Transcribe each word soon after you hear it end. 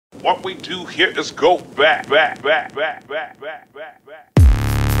What we do here is go back.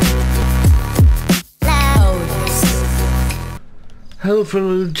 Hello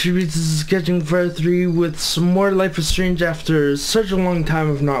fellow YouTubers, this is Catching Fire 3 with some more Life is Strange after such a long time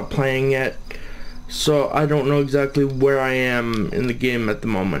of not playing it. So I don't know exactly where I am in the game at the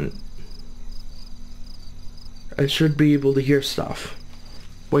moment. I should be able to hear stuff.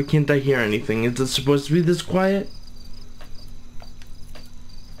 Why can't I hear anything? Is it supposed to be this quiet?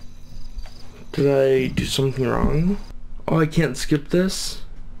 Did I do something wrong? Oh, I can't skip this?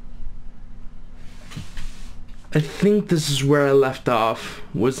 I think this is where I left off.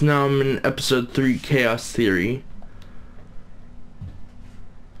 Now I'm in episode 3, Chaos Theory.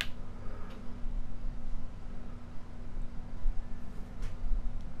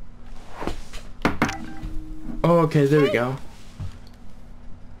 Oh, okay, there we go.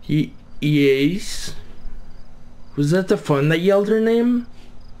 Yes? Was that the phone that yelled her name?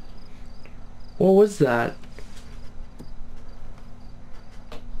 What was that?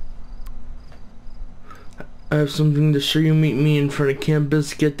 I have something to show you. Meet me in front of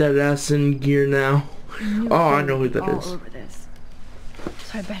campus. Get that ass in gear now. Oh, I know who that is. All over this.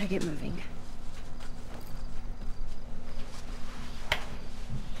 So I better get moving.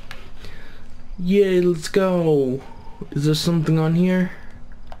 Yay, let's go. Is there something on here?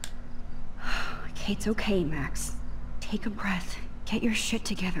 It's okay, Max. Take a breath. Get your shit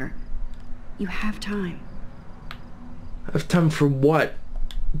together. You have time. I have time for what?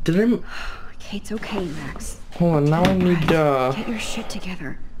 Did I... It's okay, Max. Hold on, now I need Get your shit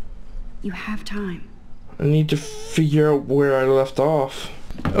together. You have time. I need to figure out where I left off.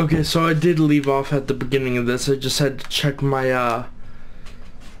 Okay, so I did leave off at the beginning of this. I just had to check my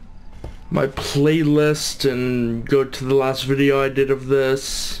my playlist and go to the last video I did of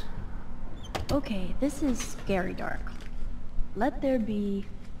this. Okay, this is scary dark. Let there be...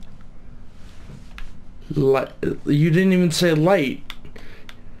 Light. You didn't even say light.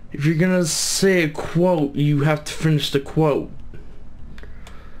 If you're gonna say a quote, you have to finish the quote.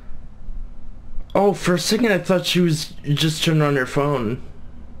 Oh, for a second I thought she was just turned on her phone.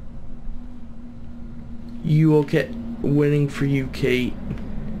 You okay? Waiting for you, Kate.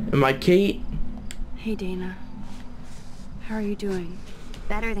 Am I Kate? Hey, Dana. How are you doing?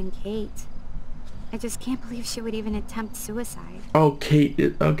 Better than Kate. I just can't believe she would even attempt suicide. Oh,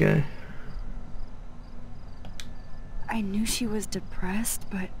 Kate. Okay. I knew she was depressed,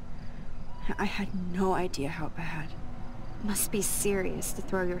 but I had no idea how bad. Must be serious to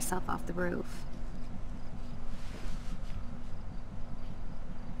throw yourself off the roof.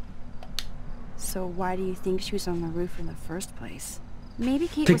 So why do you think she was on the roof in the first place? Maybe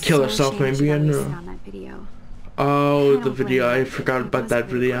Kate To was kill so herself, ashamed maybe, she I got don't wasted know. on that video. Oh, I the don't video. blame I her. forgot It about was that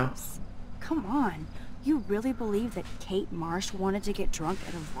pretty video. gross. Come on. You really believe that Kate Marsh wanted to get drunk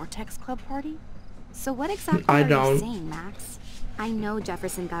at a Vortex Club party? So what exactly I are don't. you saying, Max? I know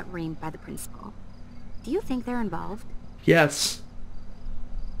Jefferson got reamed by the principal. Do you think they're involved? Yes.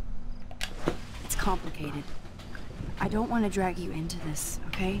 It's complicated. I don't want to drag you into this,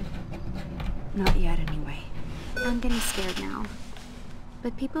 okay? Not yet, anyway. I'm getting scared now.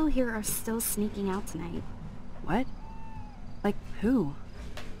 But people here are still sneaking out tonight. What? Like who?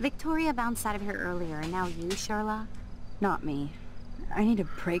 Victoria bounced out of here earlier, and now you, Charla? Not me. I need a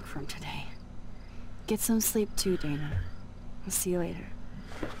break from today. Get some sleep too, Dana. I'll see you later.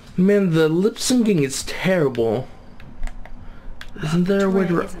 Man, the lip syncing is terrible. Isn't there a way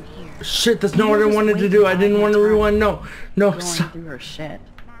to... Victoria isn't here. Shit, that's not what I wanted to do. I didn't want to rewind. No. No, Going stop. through her shit.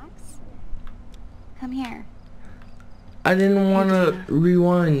 Max? Come here. I didn't want to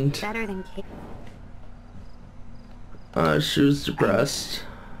rewind. Better than Kate. She was depressed.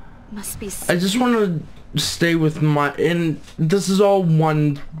 Must be I just want to stay with my... And this is all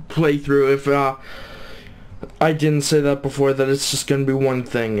one playthrough. If I didn't say that before, that it's just going to be one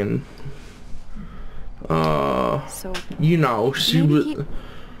thing. And... So, you know, she maybe was... he-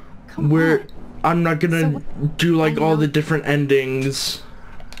 Come Where... on. I'm not gonna So, do like I all know- the different endings.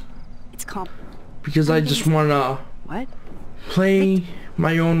 it's comp... Because I just wanna What? play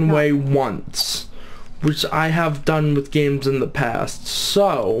my own No. way once, which I have done with games in the past,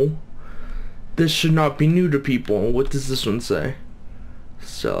 so this should not be new to people. What does this one say?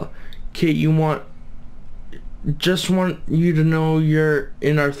 So, Kate, just want you to know you're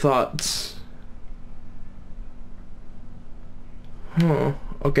in our thoughts. Huh,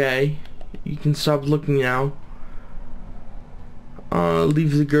 okay. You can stop looking now.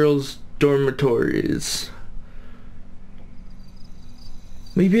 Leave the girls' dormitories.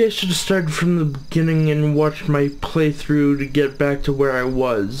 Maybe I should have started from the beginning and watched my playthrough to get back to where I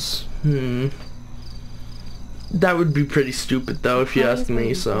was. That would be pretty stupid though, if you Chloe is ask me, waiting for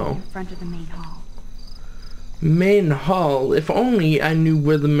you so. in front of the main hall. Main hall? If only I knew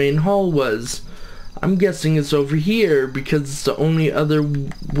where the main hall was. I'm guessing it's over here because it's the only other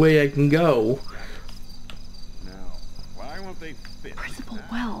way I can go. Now, why won't they fit? Principal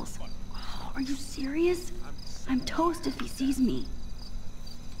Wells. Are you serious? I'm toast if he sees me.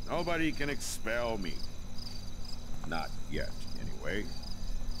 Nobody can expel me. Not yet, anyway.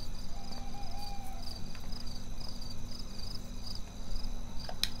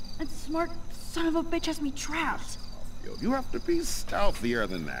 That smart son of a bitch has me trapped. You have to be stealthier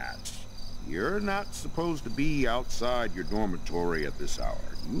than that. You're not supposed to be outside your dormitory at this hour.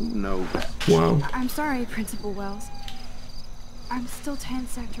 You know that. Wow. I'm sorry, Principal Wells. I'm still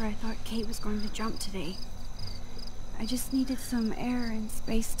tense after I thought Kate was going to jump today. I just needed some air and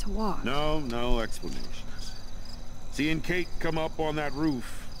space to walk. No explanations. Seeing Kate come up on that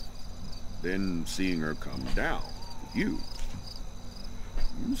roof, then seeing her come down. You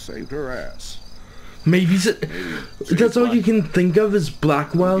saved her ass. Maybe that's all you can think of is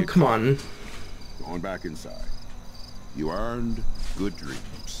Blackwell? Come on. Going back inside. You earned good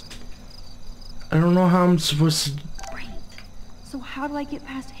dreams. I don't know how I'm supposed to... Great. So how do I get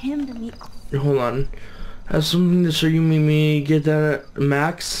past him to meet... Hold on. I have something to show you. Meet me. Get that at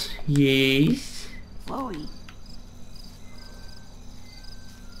Max? Yes. Chloe?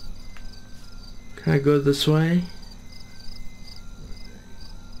 Can I go this way?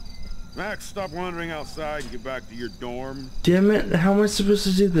 Max, stop wandering outside and get back to your dorm. Damn it. How am I supposed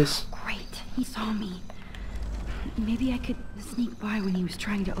to do this? Great. He saw me. Maybe I could sneak by when he was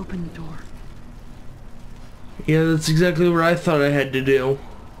trying to open the door. Yeah, that's exactly what I thought I had to do.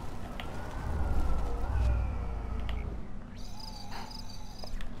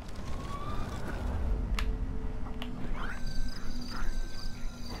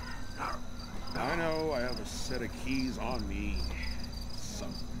 I know I have a set of keys on me.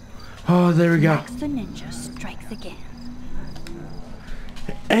 Somewhere. Oh, there we go. Max the ninja strikes again.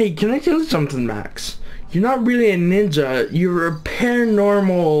 Hey, can I tell you something, Max? You're not really a ninja. You're a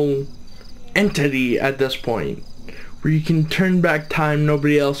paranormal entity at this point. Where you can turn back time,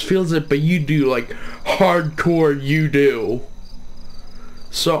 nobody else feels it, but you do, like, hardcore you do.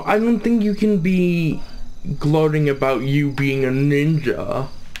 So, I don't think you can be gloating about you being a ninja.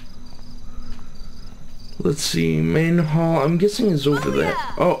 Let's see, main hall, I'm guessing is over there.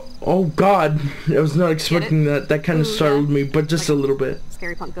 Oh god, I was not expecting that. That kind of startled me, but just a little bit.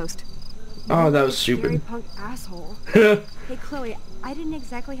 Scary punk ghost. Oh, that was Scary stupid. punk asshole. Hey, Chloe, I didn't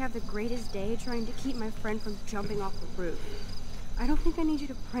exactly have the greatest day trying to keep my friend from jumping off the roof. I don't think I need you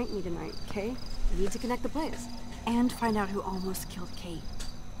to prank me tonight, okay? We need to connect the players. And find out who almost killed Kate.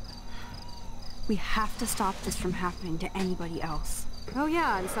 We have to stop this from happening to anybody else. Oh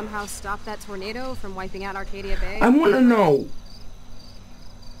yeah, and somehow stop that tornado from wiping out Arcadia Bay. I want to know.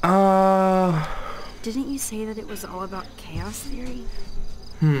 Didn't you say that it was all about chaos theory?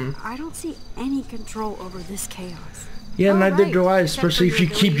 I don't see any control over this chaos. Yeah, Oh, neither right. do I, Except for especially if your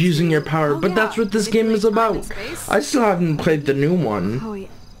you keep ability using to- your power. Oh, But yeah, that's what this game is manipulate time about. and space. I still haven't played the new one. Chloe,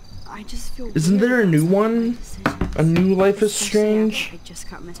 I just feel Isn't weird there a about new some of my one? decisions. A new Life is Especially after Strange? I just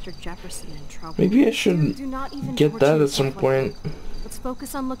got Mr. Jefferson in trouble. Maybe I should Do not even get torture that at yourself some like point. that. Let's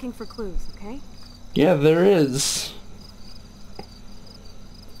focus on looking for clues, okay? Yeah, there is.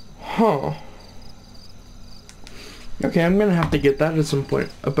 Huh. Okay, I'm gonna have to get that at some point.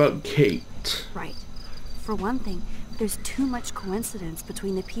 About Kate. Right. For one thing, there's too much coincidence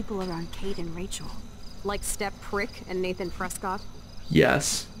between the people around Kate and Rachel. Like Step Prick and Nathan Prescott?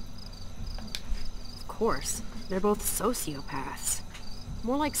 Yes. Of course. They're both sociopaths.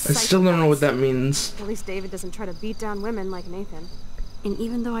 More like I still don't know what psychopaths. that means. At least David doesn't try to beat down women like Nathan. And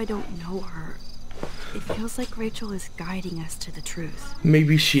even though I don't know her, it feels like Rachel is guiding us to the truth.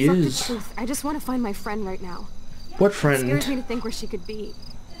 Maybe she Fuck the is. truth. I just want to find my friend right now. What It scares me friend? to think where she could be.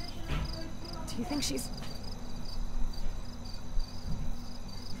 Do you think she's...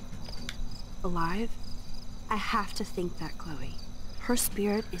 alive? I have to think that, Chloe. Her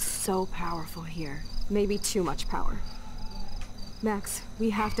spirit is so powerful here. Maybe too much power. Max,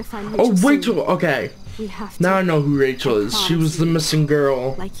 we have to find Rachel Oh, soon. Rachel! Okay. We have to. Now I know who Rachel is. She was the missing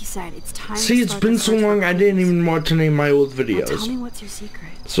girl. Like you said, it's time See, to it's start been the so search for long I didn't clues. even watch any of my old Now tell me videos. what's your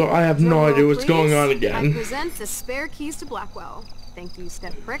secret. So I have no idea what's going on I again. present the spare keys to Blackwell. Thank you,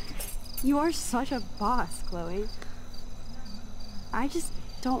 Step Prick. You are such a boss, Chloe. I just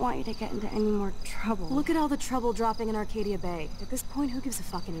don't want you to get into any more trouble. Look at all the trouble dropping in Arcadia Bay. At this point, who gives a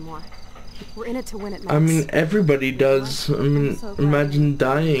fuck anymore? We're in it to win it, Max. I mean, everybody does. I mean, I'm so glad imagine you-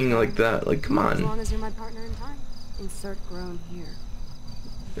 dying like that. Like, come As on. long as you're my partner in time. Insert groan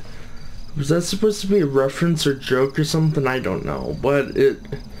here. Was that supposed to be a reference or joke or something? I don't know, but it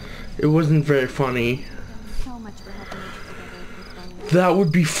wasn't very funny. So much for helping me together. That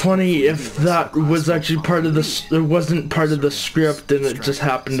would be funny if that was actually part of the. It wasn't part of the script, and it just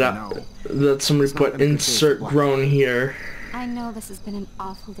happened that somebody put insert groan here. I know this has been an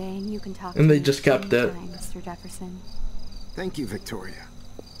awful day, and you can talk. And to they me just kept it. anytime, Mr. Jefferson. Thank you, Victoria.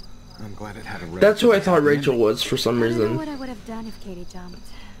 I'm glad it had a. That's who I thought Rachel was for some I don't know reason. what I would have done if Katie jumped.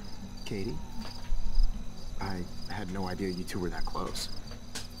 Katie? I had no idea you two were that close.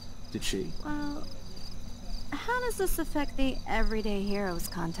 Did she? Well, how does this affect the Everyday Heroes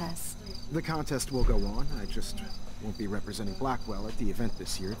contest? The contest will go on. I just won't be representing Blackwell at the event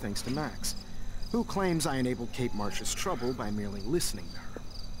this year thanks to Max, who claims I enabled Kate Marsh's trouble by merely listening to her.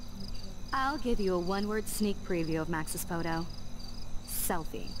 I'll give you a one-word sneak preview of Max's photo.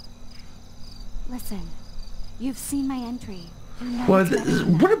 Selfie. Listen, you've seen my entry. You know What? it's better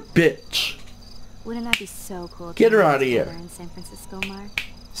than What a that. bitch! Wouldn't that be so cool? Get to her meet outta here. together in San Francisco, Mark?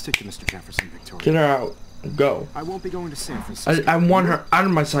 Stick to Mr. Jefferson, Victoria. Get her out. Go. I won't be going to San Francisco. I want her out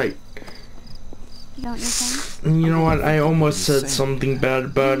of my sight. You don't think? And you know what? I almost said something bad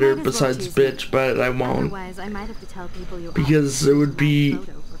about You her might as well besides choose me. bitch, but I won't. Otherwise, I might have to tell people you Because it would be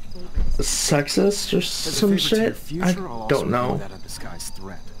photo for favors. sexist or As a some favor to your shit? future, I I'll also don't ignore know. that undisguised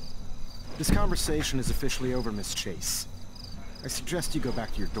threat. This conversation is officially over, Miss Chase. I suggest you go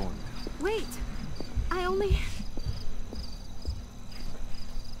back to your dorm now. Wait, I only...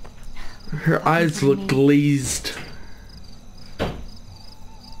 Her eyes look glazed.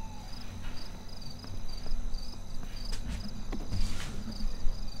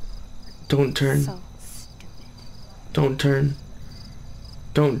 Don't turn. So stupid. Don't turn.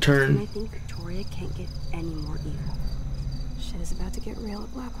 Don't And I turn. think Victoria can't get any more evil. Shit is about to get real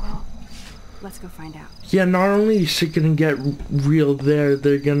at Blackwell. Let's go find out. Yeah, not only is shit gonna get real there,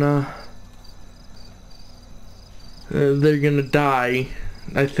 they're gonna die,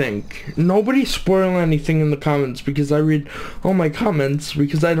 I think. Nobody spoil anything in the comments because I read all my comments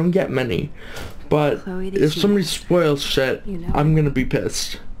because I don't get many. But Chloe, did if you- somebody spoils shit, You know I'm it. gonna be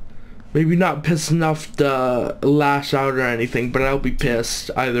pissed. Maybe not pissed enough to lash out or anything, but I'll be pissed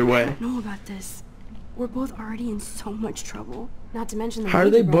either I way. don't know about this. We're both already in so much trouble. Not to mention the How are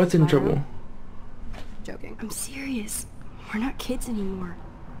they baby both in runs my trouble? room. Joking. I'm serious. We're not kids anymore.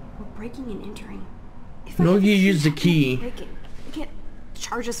 We're breaking and entering. If I No, have a you used the how am I key. breaking? You can't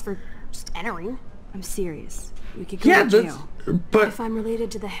charge us for just entering. I'm serious. We could go Yeah, to that's... jail. But If I'm related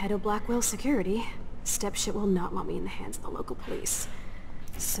to the head of Blackwell Security, Stepshit will not want me in the hands of the local police.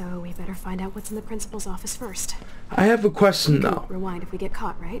 So we better find out what's in the principal's office first. I have a question We can though. rewind if we get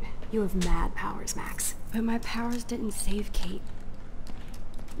caught, right? You have mad powers, Max. But my powers didn't save Kate.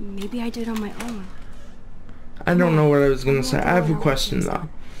 Maybe I did on my own. I don't know what I was gonna say. I have a question though,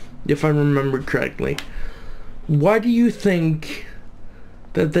 if I remember correctly. Why do you think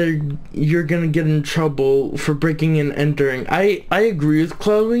that you're gonna get in trouble for breaking and entering? I agree with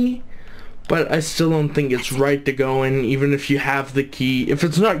Chloe, but I still don't think it's right to go in even if you have the key. If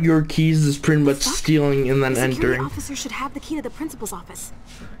it's not your keys, it's pretty much Fuck. stealing and then The security entering. officer should have the key to the principal's office.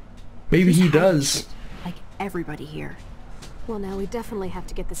 Maybe he He's hiding does. shit, like everybody here. Well, now we definitely have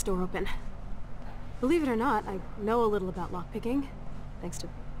to get this door open. Believe it or not, I know a little about lockpicking, thanks to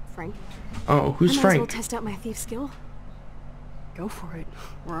Frank. Oh, who's I might as well Frank? test out my thief skill. Go for it.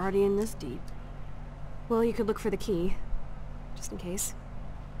 We're already in this deep. Well, you could look for the key, just in case.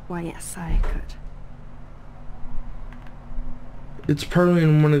 Why, yes, I could. It's probably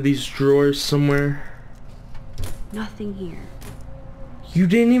in one of these drawers somewhere. Nothing here. You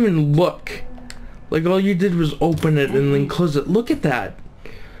didn't even look. Like all you did was open it and then close it. Look at that.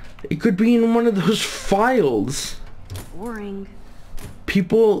 It could be in one of those files. Boring.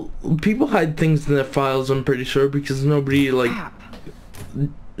 People hide things in their files, I'm pretty sure, because nobody like Crap.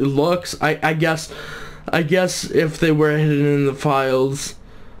 looks. I guess if they were hidden in the files,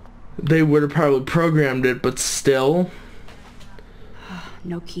 they would have probably programmed it, but still.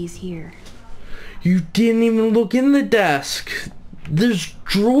 No keys here. You didn't even look in the desk. There's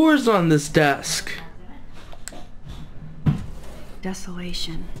drawers on this desk.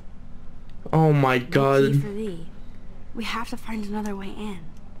 Desolation. Oh my No key god. for thee. We have to find another way in.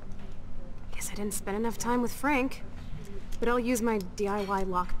 Guess I didn't spend enough time with Frank. But I'll use my DIY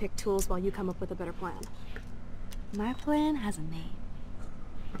lockpick tools while you come up with a better plan. My plan has a name.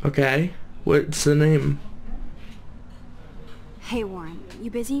 Okay. What's the name? Hey Warren, you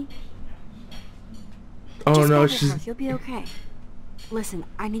busy? Oh Just no, go she's... forth, you'll be okay. Listen,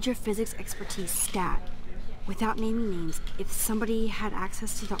 I need your physics expertise stat. without naming names, if somebody had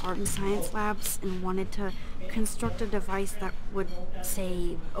access to the art and science labs and wanted to construct a device that would,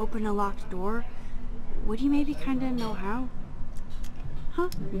 say, open a locked door, would you maybe kinda know how? Huh?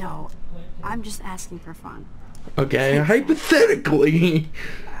 No, I'm just asking for fun. Okay, hypothetically.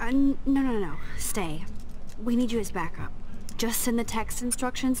 No. Stay. We need you as backup. Just send the text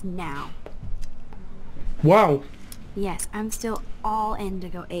instructions now. Wow. Yes, I'm still all in to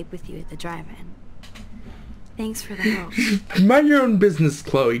go ape with you at the drive-in. Thanks for the help. Mind your own business,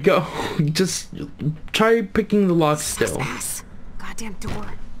 Chloe. Go. Just try picking the lock still. Ass. Goddamn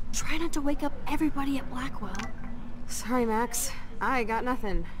door. Try not to wake up everybody at Blackwell. Sorry, Max. I got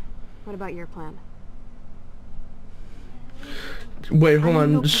nothing. What about your plan? Wait, hold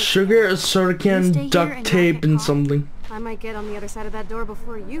on. Sugar, a soda can, duct tape, and something. I might get on the other side of that door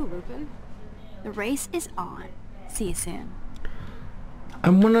before you, Lupin. The race is on. See you soon.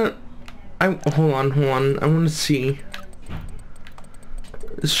 Hold on. I wanna see.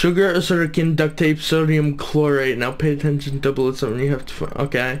 Sugar, a soda can, duct tape, sodium chlorate. Now pay attention, 007. You have to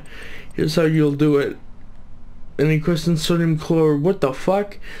okay. Here's how you'll do it. Any questions? Sodium chloride. What the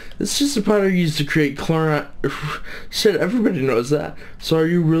fuck? It's just a powder used to create chlorine. Shit, everybody knows that. So are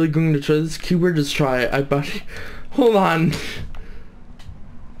you really going to try this? Keyword is try. I bet. Hold on,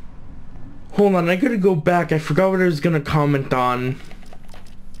 I gotta go back. I forgot what I was gonna comment on.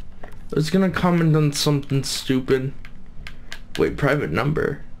 I was gonna comment on something stupid. Wait, private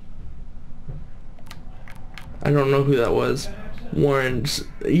number. I don't know who that was. Warren.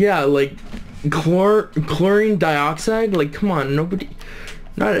 Yeah, like chlorine dioxide? Like, come on,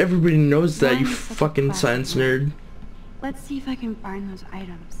 not everybody knows that, you fucking science nerd. Let's see if I can find those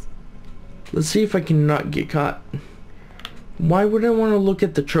items. Let's see if I can not get caught. Why would I want to look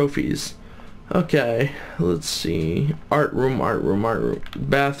at the trophies? Okay, let's see. Art room.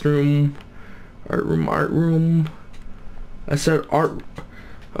 Bathroom. Art room. I said art.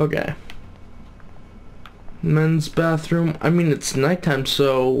 Okay. Men's bathroom. I mean, it's nighttime,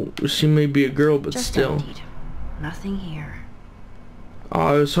 so she may be a girl, but Just still. Emptied. Nothing here. Oh,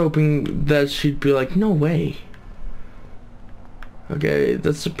 I was hoping that she'd be like, no way. Okay,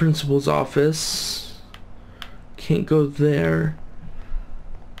 that's the principal's office. Can't go there.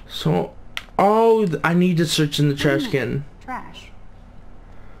 So, oh, I need to search in the trash can. Trash.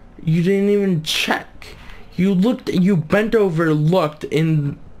 You didn't even check. You bent over, looked,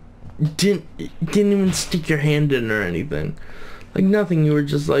 and didn't even stick your hand in or anything. Like nothing. You were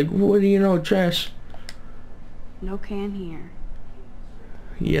just like, what do you know, trash? No can here.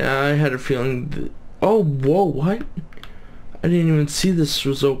 Yeah, I had a feeling that, oh, whoa, what? I didn't even see this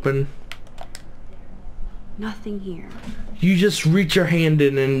was open. Nothing here. You just reach your hand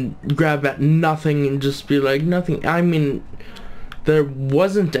in and grab at nothing and just be like, nothing. I mean, there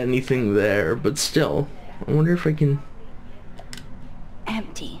wasn't anything there, but still. I wonder if I can...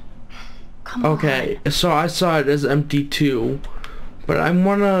 Empty. Come on. Okay, so I saw it as empty too, but I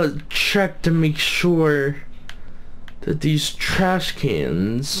want to check to make sure that these trash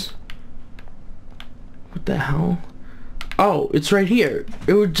cans... What the hell? Oh, it's right here.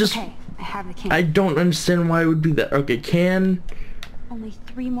 It would just... Okay, I have the can. I don't understand why it would be that. Okay, can... Only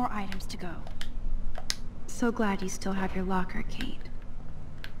 3 more items to go. So glad you still have your locker, Kate.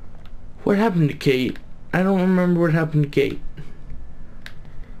 What happened to Kate? I don't remember what happened to Kate.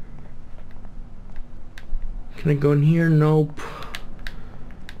 Can I go in here? Nope.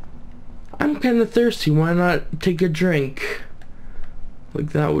 I'm kind of thirsty. Why not take a drink?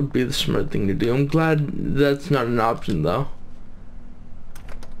 Like, that would be the smart thing to do. I'm glad that's not an option, though.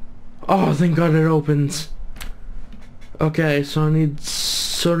 Oh, thank God it opens. Okay, so I need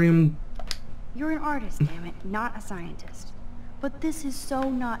sodium... You're an artist, damn it, not a scientist. But this is so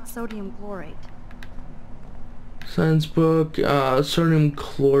not sodium chlorate. Science book, sodium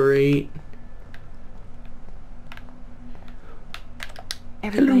chlorate.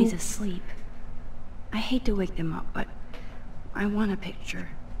 Everybody's asleep. I hate to wake them up, but I want a picture.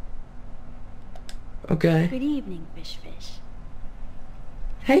 Okay. Good evening, Fish.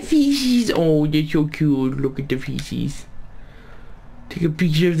 Hi, feces. Oh, they're so cute. Look at the feces. Take a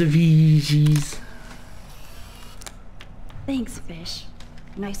picture of the feces. Thanks, Fish.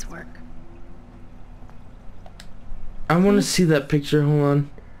 Nice work. I want to see that picture. Hold on.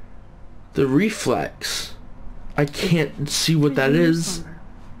 The reflex. I can't see what that is.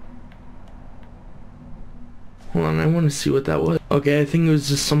 Hold on, I want to see what that was. Okay, I think it was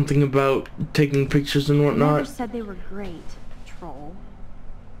just something about taking pictures and I whatnot. never said they were great, troll.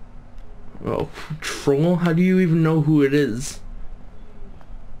 Oh, troll? How do you even know who it is?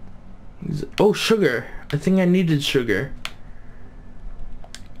 Oh, sugar. I think I needed sugar.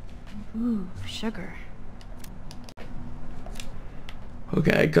 Ooh, sugar.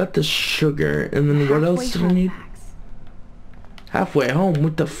 Okay, I got the sugar, and then what else did I need? Halfway home?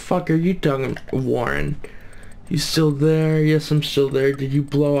 What the fuck are you talking, Warren? You still there? Yes, I'm still there. Did you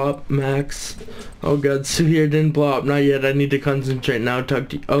blow up, Max? Oh god, Suvir didn't blow up. Not yet. I need to concentrate now. Talk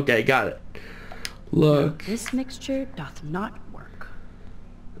to you. Okay, got it. Look. This mixture doth not work.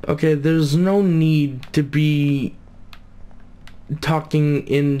 Okay, there's no need to be talking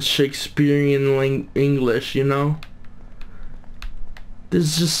in Shakespearean English, you know?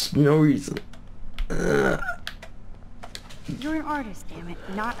 There's just no reason. You're an artist, damn it,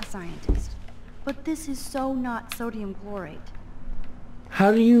 not a scientist. But this is so not sodium chlorate.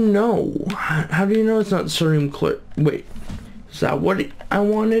 How do you know? How do you know it's not sodium chlorate? Wait, is that what I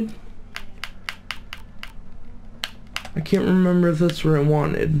wanted? I can't remember if that's what I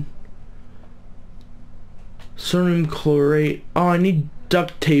wanted. Sodium chlorate. Oh, I need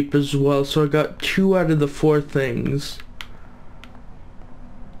duct tape as well, so I got 2 out of the 4 things.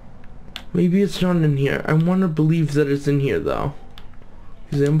 Maybe it's not in here. I want to believe that it's in here, though.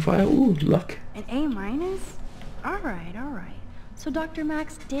 Exam file. Ooh, luck. An A-? Alright, alright. So Dr.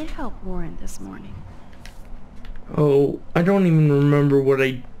 Max did help Warren this morning. Oh, I don't even remember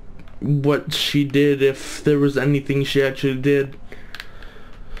what she did, if there was anything she actually did.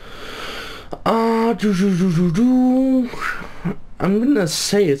 I'm gonna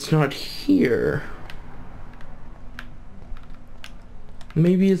say it's not here.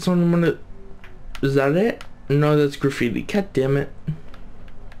 Maybe it's on one of... Is that it? No, that's graffiti. God damn it.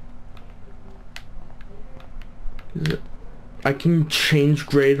 Is it? I can change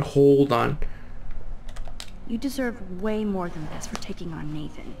grade. Hold on. You deserve way more than this for taking on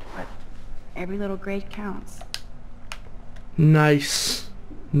Nathan, but every little grade counts. Nice.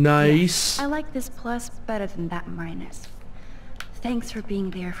 Nice. I like this plus better than that minus. Thanks for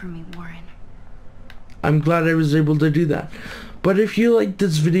being there for me, Warren. I'm glad I was able to do that. But if you liked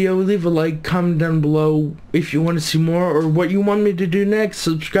this video, leave a like, comment down below if you want to see more or what you want me to do next.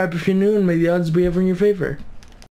 Subscribe if you're new, and may the odds be ever in your favor.